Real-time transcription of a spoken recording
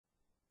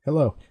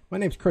Hello, my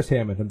name is Chris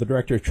Hammond. I'm the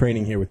Director of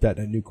Training here with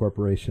DotNetNuke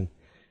Corporation.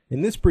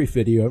 In this brief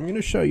video, I'm going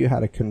to show you how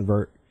to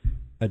convert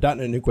a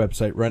DotNetNuke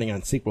website running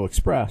on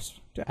SQLExpress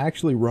to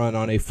actually run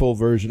on a full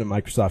version of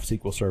Microsoft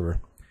SQL Server.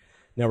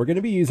 Now, we're going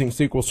to be using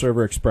SQL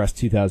Server Express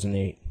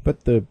 2008,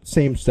 but the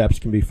same steps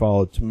can be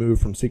followed to move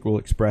from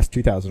SQLExpress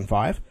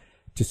 2005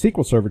 to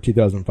SQL Server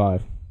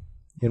 2005.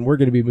 And we're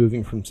going to be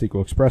moving from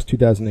SQLExpress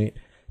 2008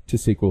 to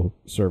SQL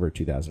Server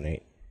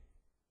 2008.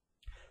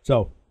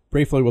 So,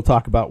 briefly, we'll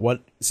talk about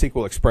what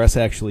SQLExpress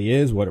actually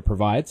is, what it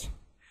provides.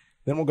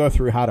 Then we'll go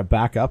through how to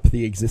back up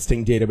the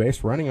existing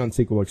database running on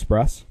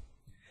SQLExpress.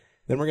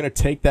 Then we're going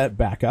to take that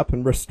backup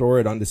and restore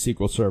it onto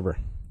SQL Server.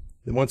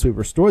 Then once we've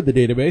restored the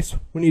database,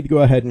 we need to go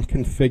ahead and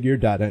configure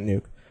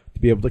DotNetNuke to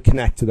be able to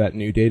connect to that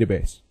new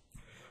database.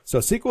 So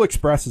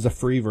SQLExpress is a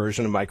free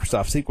version of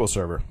Microsoft SQL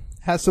Server.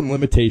 It has some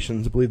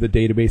limitations. I believe the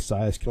database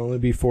size can only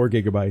be 4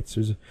 gigabytes.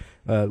 There's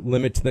a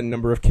limit to the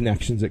number of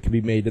connections that can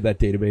be made to that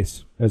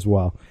database as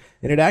well.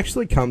 And it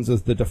actually comes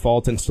as the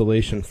default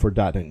installation for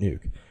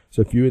DotNetNuke.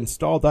 So if you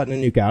install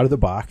DotNetNuke out of the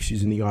box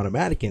using the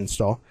automatic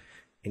install,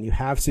 and you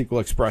have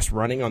SQLExpress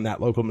running on that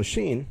local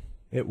machine,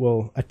 it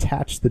will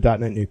attach the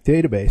DotNetNuke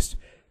database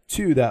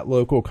to that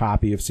local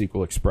copy of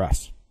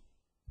SQLExpress.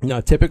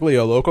 Now, typically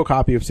a local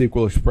copy of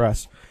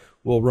SQLExpress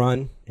will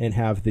run and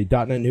have the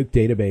DotNetNuke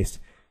database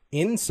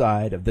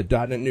inside of the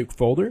DotNetNuke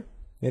folder.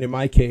 And in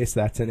my case,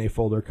 that's in a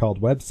folder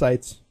called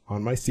Websites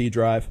on my C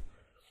drive,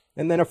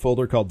 and then a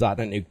folder called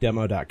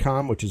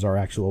DotNetNukeDemo.com, which is our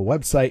actual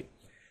website.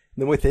 And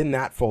then within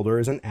that folder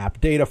is an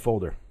app data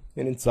folder.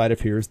 And inside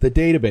of here is the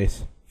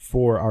database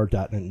for our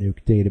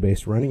DotNetNuke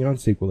database running on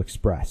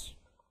SQLExpress.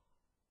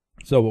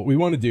 So what we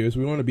want to do is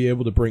we want to be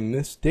able to bring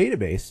this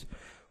database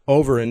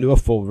over into a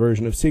full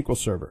version of SQL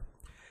Server.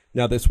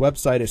 Now, this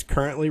website is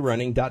currently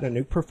running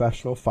DotNetNuke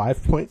Professional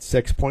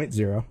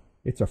 5.6.0.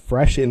 It's a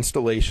fresh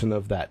installation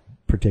of that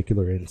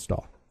particular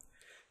install.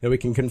 Now, we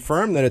can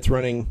confirm that it's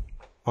running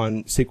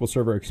on SQL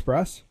Server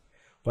Express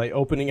by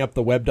opening up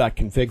the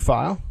web.config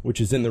file,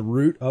 which is in the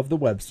root of the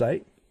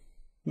website.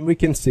 And we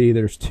can see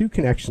there's 2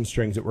 connection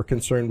strings that we're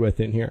concerned with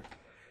in here.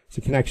 It's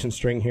a connection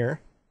string here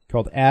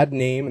called add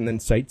name and then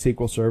site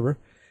SQL Server.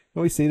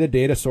 And we see the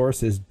data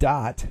source is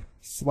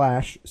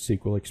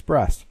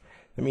 ./SQLExpress.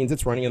 That means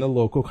it's running in a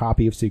local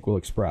copy of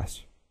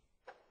SQLExpress.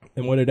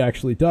 And what it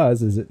actually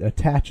does is it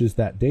attaches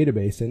that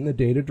database in the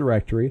data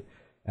directory,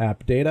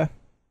 app data,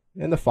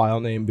 and the file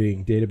name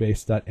being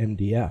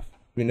database.mdf.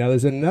 Now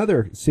there's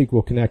another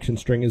SQL connection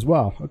string as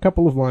well, a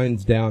couple of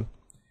lines down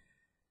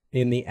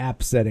in the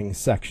app settings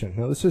section.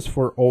 Now this is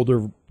for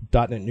older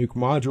DotNetNuke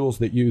modules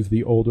that use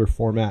the older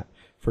format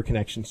for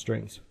connection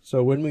strings.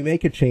 So when we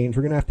make a change,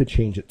 we're going to have to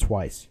change it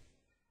twice.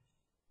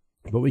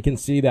 But we can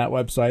see that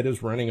website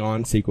is running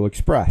on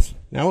SQLExpress.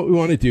 Now what we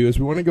want to do is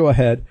we want to go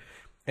ahead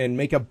and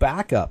make a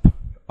backup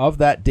of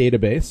that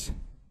database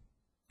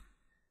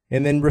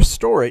and then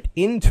restore it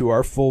into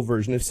our full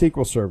version of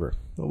SQL Server.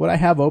 What I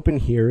have open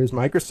here is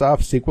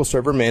Microsoft SQL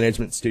Server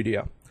Management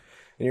Studio.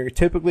 And you're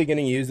typically going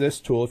to use this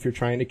tool if you're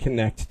trying to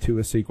connect to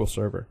a SQL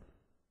Server.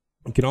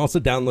 You can also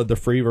download the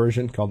free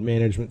version called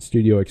Management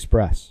Studio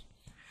Express.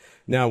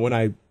 Now, when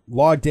I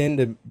logged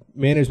into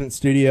Management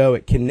Studio,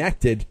 it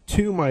connected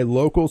to my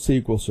local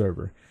SQL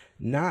Server,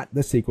 not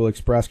the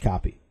SQLExpress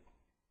copy.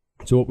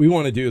 So what we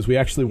want to do is we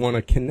actually want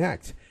to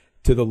connect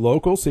to the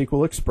local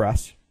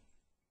SQLExpress.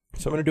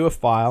 So I'm going to do a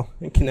file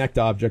and connect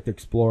Object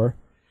Explorer.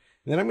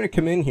 And then I'm going to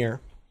come in here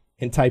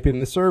and type in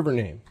the server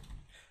name.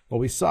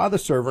 Well, we saw the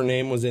server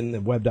name was in the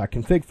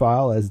web.config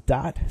file as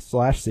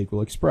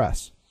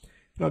 ./SQLExpress.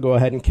 And I'll go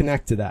ahead and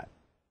connect to that.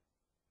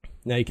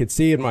 Now you can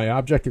see in my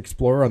Object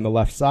Explorer on the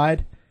left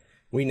side,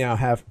 we now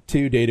have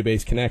 2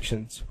 database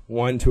connections.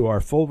 One to our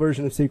full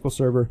version of SQL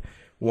Server,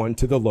 one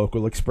to the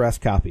local Express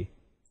copy.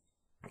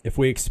 If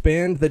we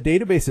expand the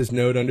databases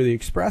node under the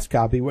Express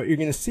copy, what you're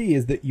going to see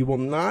is that you will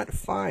not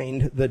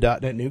find the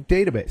DotNetNuke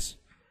database.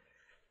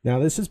 Now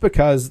this is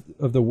because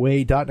of the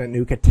way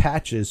DotNetNuke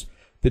attaches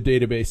the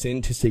database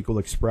into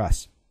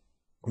SQLExpress.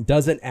 It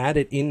doesn't add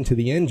it into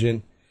the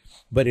engine,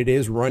 but it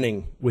is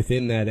running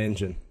within that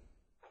engine.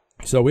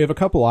 So we have a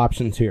couple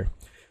options here.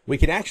 We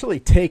can actually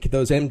take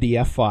those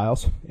MDF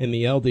files in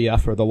the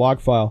LDF or the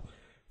log file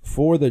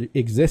for the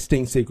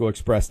existing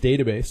SQLExpress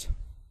database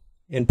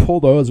and pull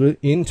those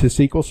into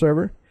SQL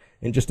Server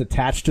and just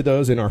attach to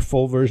those in our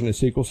full version of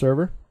SQL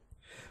Server.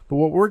 But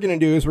what we're going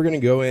to do is we're going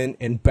to go in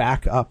and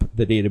back up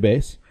the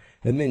database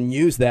and then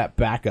use that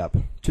backup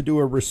to do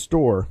a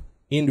restore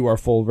into our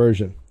full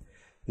version.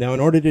 Now, in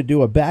order to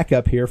do a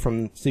backup here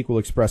from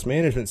SQLExpress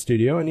Management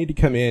Studio, I need to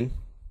come in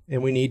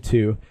and we need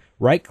to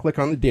right-click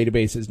on the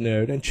Databases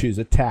node and choose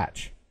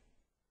Attach.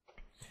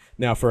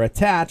 Now, for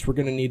Attach, we're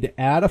going to need to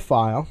add a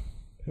file,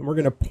 and we're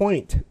going to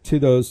point to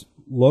those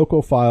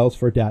local files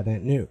for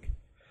DotNetNuke.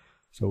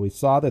 So we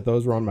saw that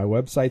those were on my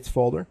Websites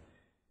folder,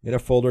 in a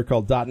folder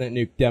called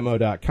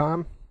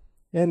DotNetNukeDemo.com,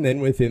 and then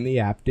within the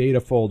App Data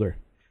folder.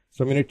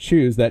 So I'm going to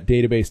choose that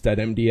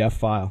database.mdf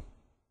file.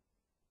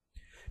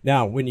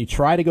 Now, when you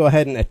try to go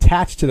ahead and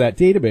attach to that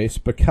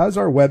database, because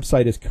our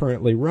website is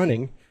currently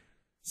running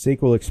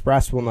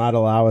SQLExpress will not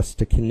allow us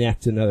to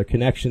connect another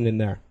connection in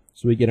there.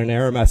 So we get an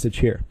error message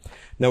here.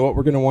 Now what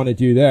we're going to want to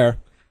do there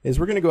is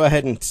we're going to go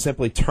ahead and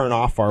simply turn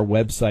off our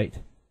website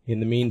in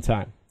the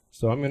meantime.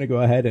 So I'm going to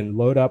go ahead and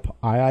load up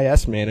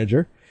Iis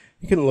Manager.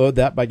 You can load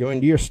that by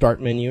going to your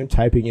Start menu and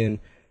typing in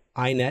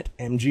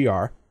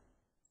inetmgr.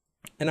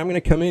 And I'm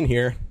going to come in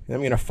here and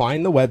I'm going to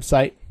find the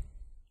website,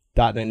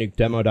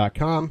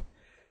 DotNetNukeDemo.com,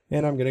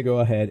 and I'm going to go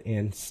ahead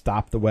and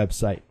stop the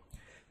website.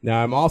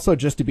 Now I'm also,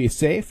 just to be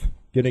safe,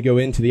 going to go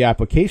into the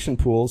application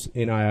pools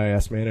in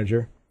Iis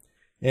Manager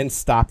and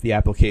stop the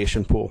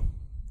application pool.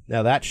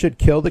 Now that should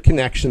kill the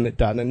connection that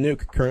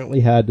DotNetNuke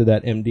currently had to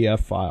that MDF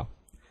file.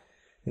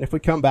 And if we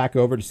come back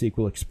over to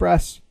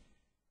SQLExpress,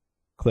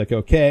 click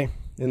OK,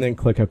 and then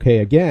click OK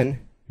again,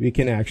 we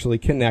can actually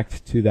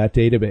connect to that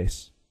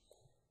database.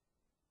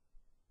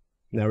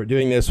 Now we're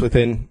doing this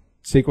within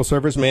SQL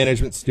Server's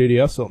Management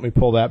Studio, so let me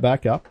pull that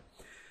back up.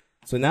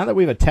 So now that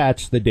we've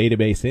attached the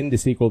database into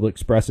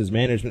SQLExpress's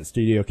Management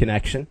Studio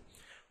connection,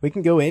 we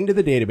can go into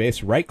the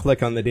database,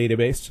 right-click on the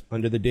database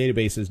under the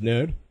Databases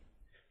node.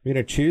 We're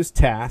going to choose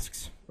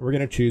Tasks. We're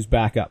going to choose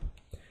Backup.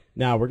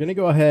 Now we're going to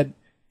go ahead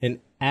and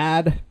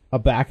add a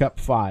backup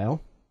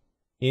file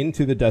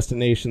into the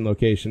destination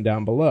location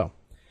down below.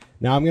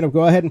 Now I'm going to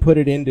go ahead and put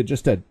it into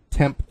just a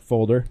temp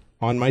folder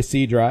on my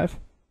C drive,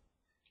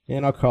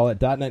 and I'll call it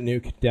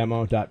 .NETNuke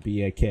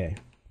demo.bak.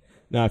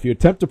 Now if you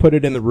attempt to put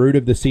it in the root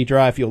of the C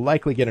drive, you'll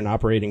likely get an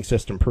operating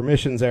system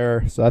permissions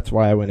error, so that's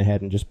why I went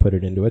ahead and just put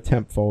it into a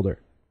temp folder.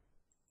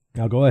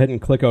 I'll go ahead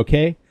and click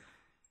OK,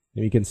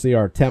 and you can see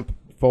our temp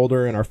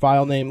folder and our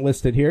file name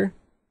listed here,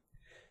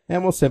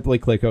 and we'll simply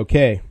click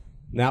OK.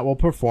 And that will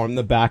perform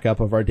the backup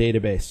of our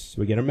database.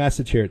 So we get a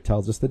message here. It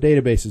tells us the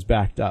database is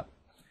backed up.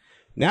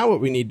 Now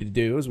what we need to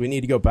do is we need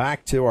to go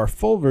back to our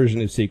full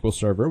version of SQL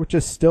Server, which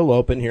is still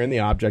open here in the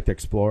Object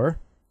Explorer.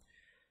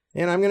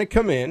 And I'm going to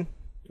come in.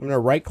 I'm going to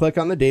right-click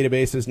on the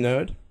Databases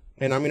node,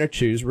 and I'm going to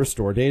choose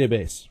Restore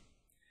Database.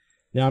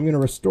 Now I'm going to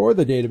restore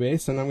the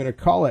database, and I'm going to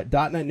call it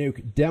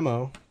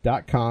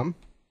 .NETNukeDemo.com.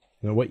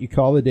 Now what you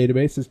call the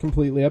database is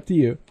completely up to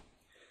you.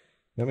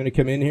 I'm going to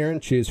come in here and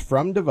choose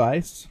From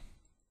Device.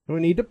 And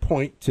we need to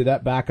point to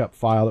that backup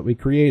file that we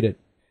created.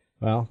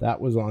 Well,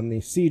 that was on the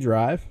C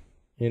drive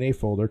in a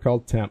folder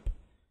called temp.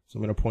 So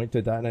I'm going to point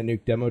to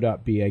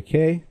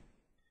 .NETNukeDemo.bak.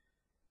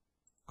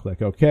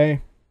 Click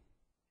OK.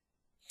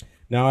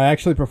 Now I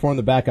actually performed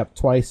the backup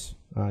twice.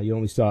 You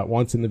only saw it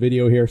once in the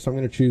video here, so I'm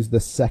going to choose the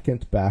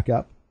second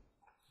backup.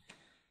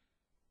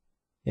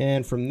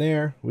 And from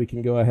there, we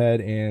can go ahead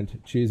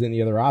and choose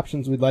any other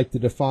options we'd like to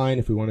define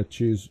if we want to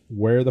choose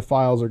where the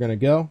files are going to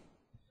go.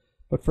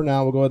 But for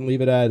now, we'll go ahead and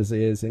leave it as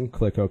is and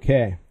click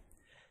OK.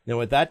 Now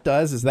what that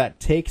does is that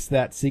takes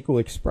that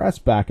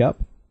SQLExpress backup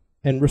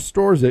and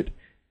restores it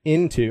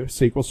into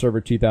SQL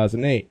Server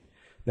 2008.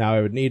 Now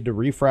I would need to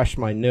refresh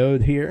my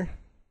node here,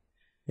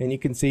 and you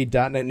can see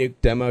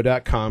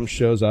 .NETNukeDemo.com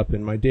shows up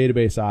in my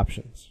database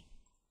options.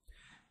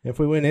 If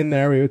we went in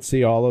there, we would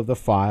see all of the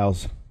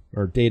files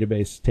or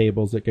database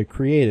tables that get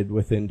created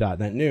within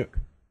 .NETNuke.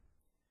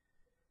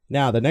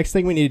 Now the next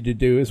thing we need to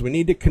do is we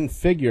need to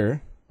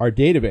configure our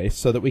database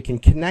so that we can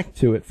connect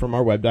to it from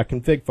our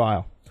web.config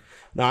file.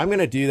 Now I'm going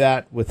to do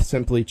that with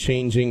simply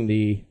changing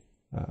the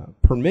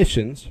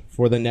permissions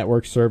for the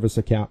network service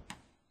account.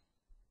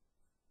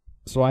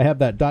 So I have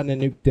that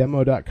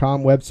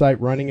 .NETNukeDemo.com website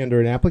running under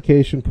an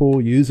application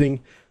pool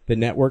using the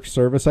network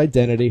service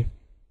identity.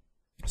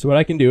 So what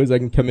I can do is I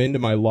can come into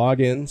my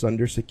logins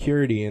under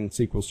security in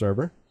SQL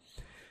Server.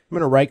 I'm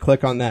going to right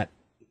click on that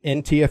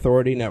NT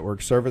Authority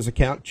network service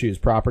account, choose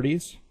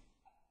properties.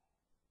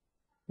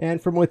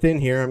 And from within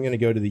here, I'm going to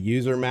go to the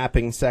user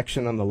mapping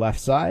section on the left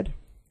side,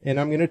 and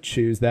I'm going to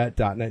choose that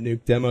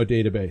 .NETNuke demo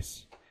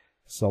database.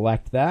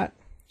 Select that,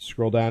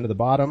 scroll down to the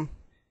bottom,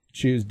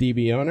 choose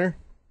DB owner,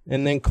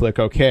 and then click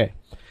OK.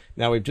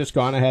 Now we've just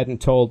gone ahead and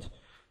told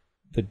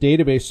the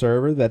database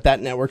server that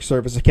that network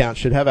service account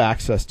should have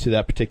access to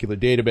that particular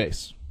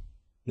database.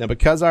 Now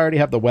because I already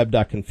have the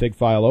web.config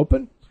file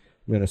open,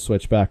 I'm going to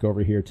switch back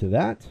over here to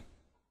that.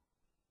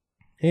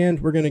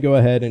 And we're going to go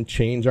ahead and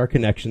change our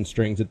connection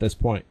strings at this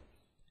point.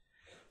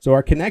 So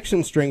our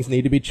connection strings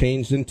need to be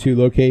changed in two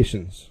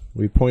locations.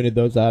 We pointed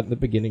those out at the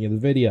beginning of the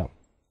video.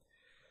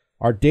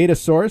 Our data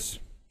source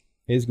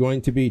is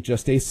going to be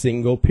just a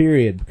single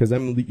period because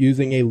I'm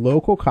using a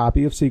local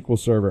copy of SQL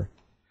Server,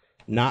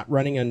 not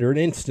running under an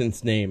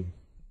instance name.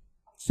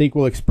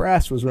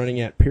 SQLExpress was running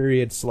at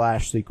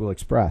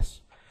 /SQLExpress.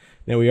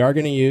 Now we are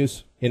going to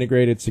use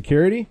integrated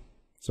security,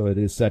 so it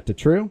is set to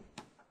true.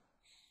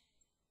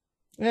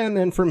 And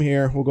then from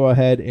here, we'll go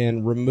ahead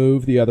and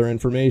remove the other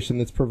information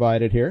that's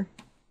provided here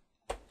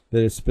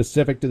that is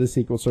specific to the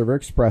SQL Server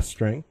Express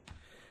string.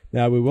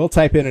 Now we will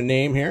type in a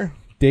name here,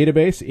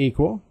 database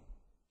equal,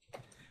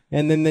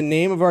 and then the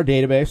name of our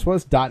database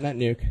was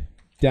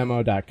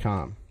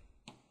 .NETNukeDemo.com.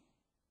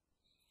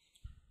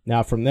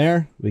 Now from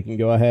there, we can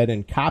go ahead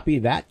and copy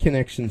that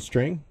connection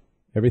string,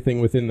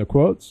 everything within the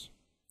quotes,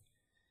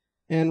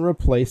 and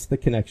replace the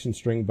connection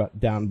string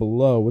down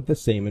below with the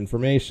same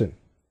information.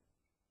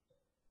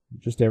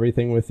 Just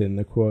everything within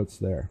the quotes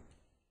there.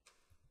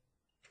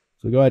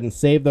 So go ahead and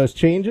save those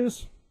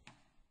changes.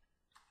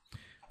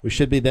 We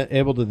should be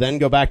able to then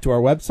go back to our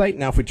website.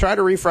 Now, if we try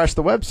to refresh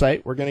the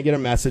website, we're going to get a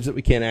message that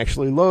we can't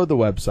actually load the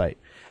website.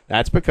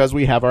 That's because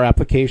we have our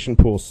application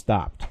pool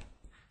stopped.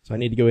 So I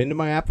need to go into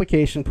my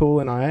application pool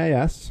in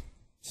IIS,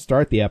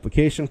 start the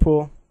application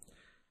pool,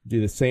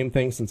 do the same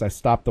thing since I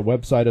stopped the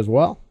website as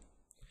well,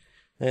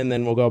 and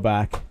then we'll go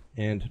back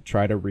and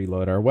try to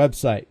reload our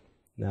website.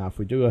 Now, if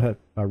we do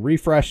a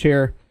refresh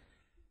here,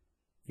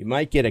 you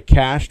might get a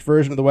cached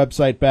version of the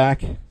website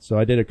back. So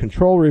I did a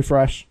control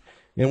refresh,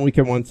 and we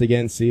can once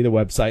again see the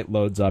website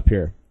loads up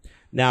here.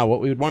 Now,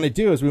 what we would want to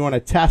do is we want to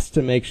test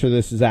to make sure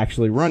this is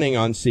actually running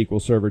on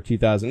SQL Server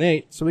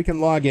 2008, so we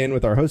can log in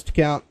with our host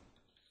account.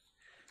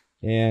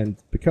 And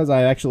because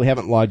I actually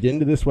haven't logged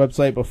into this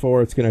website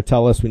before, it's going to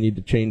tell us we need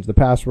to change the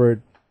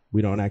password.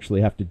 We don't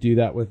actually have to do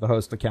that with the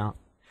host account.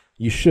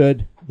 You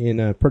should in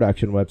a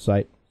production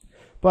website.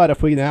 But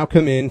if we now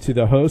come into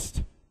the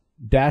host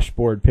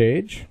dashboard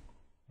page,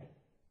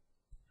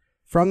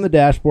 from the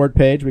dashboard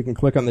page, we can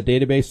click on the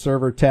database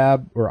server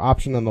tab or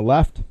option on the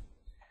left,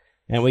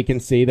 and we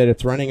can see that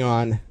it's running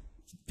on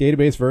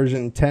database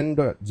version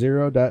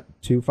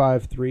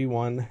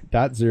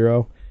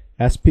 10.0.2531.0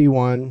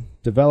 SP1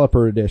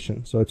 Developer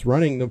Edition. So it's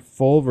running the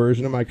full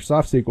version of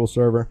Microsoft SQL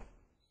Server.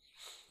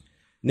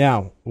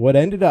 Now, what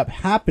ended up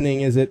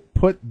happening is it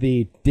put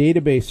the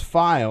database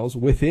files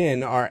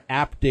within our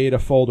app data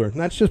folder. And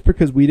that's just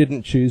because we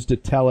didn't choose to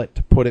tell it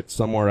to put it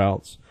somewhere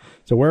else.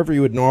 So wherever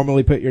you would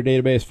normally put your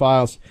database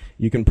files,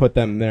 you can put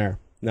them there.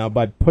 Now,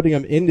 by putting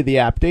them into the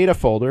app data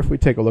folder, if we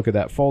take a look at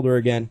that folder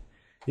again,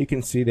 you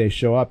can see they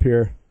show up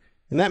here.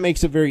 And that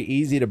makes it very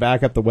easy to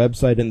back up the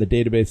website and the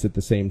database at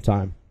the same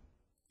time.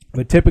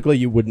 But typically,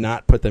 you would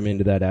not put them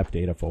into that app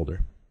data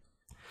folder.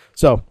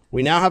 So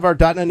we now have our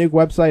 .NETNuke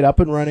website up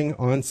and running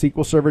on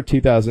SQL Server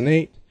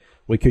 2008.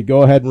 We could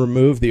go ahead and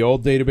remove the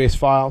old database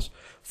files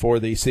for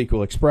the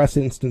SQLExpress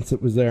instance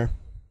that was there.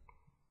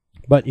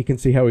 But you can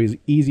see how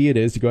easy it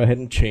is to go ahead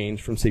and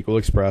change from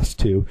SQLExpress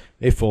to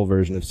a full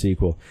version of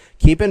SQL.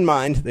 Keep in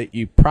mind that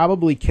you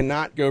probably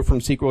cannot go from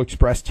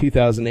SQLExpress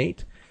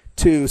 2008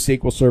 to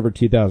SQL Server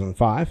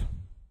 2005.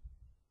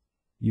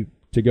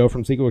 To go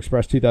from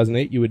SQLExpress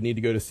 2008, you would need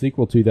to go to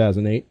SQL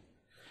 2008.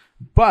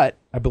 But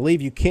I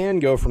believe you can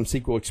go from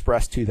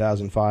SQLExpress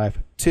 2005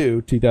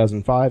 to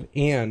 2005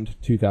 and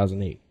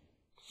 2008.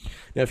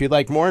 Now, if you'd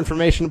like more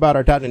information about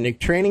our .NETNuke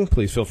training,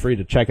 please feel free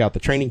to check out the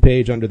training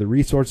page under the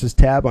Resources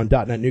tab on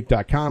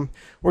 .NETNuke.com,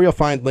 where you'll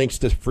find links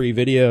to free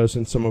videos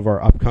and some of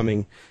our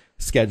upcoming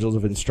schedules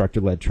of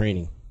instructor-led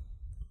training.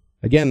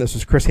 Again, this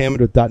is Chris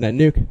Hammond with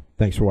 .NETNuke.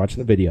 Thanks for watching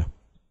the video.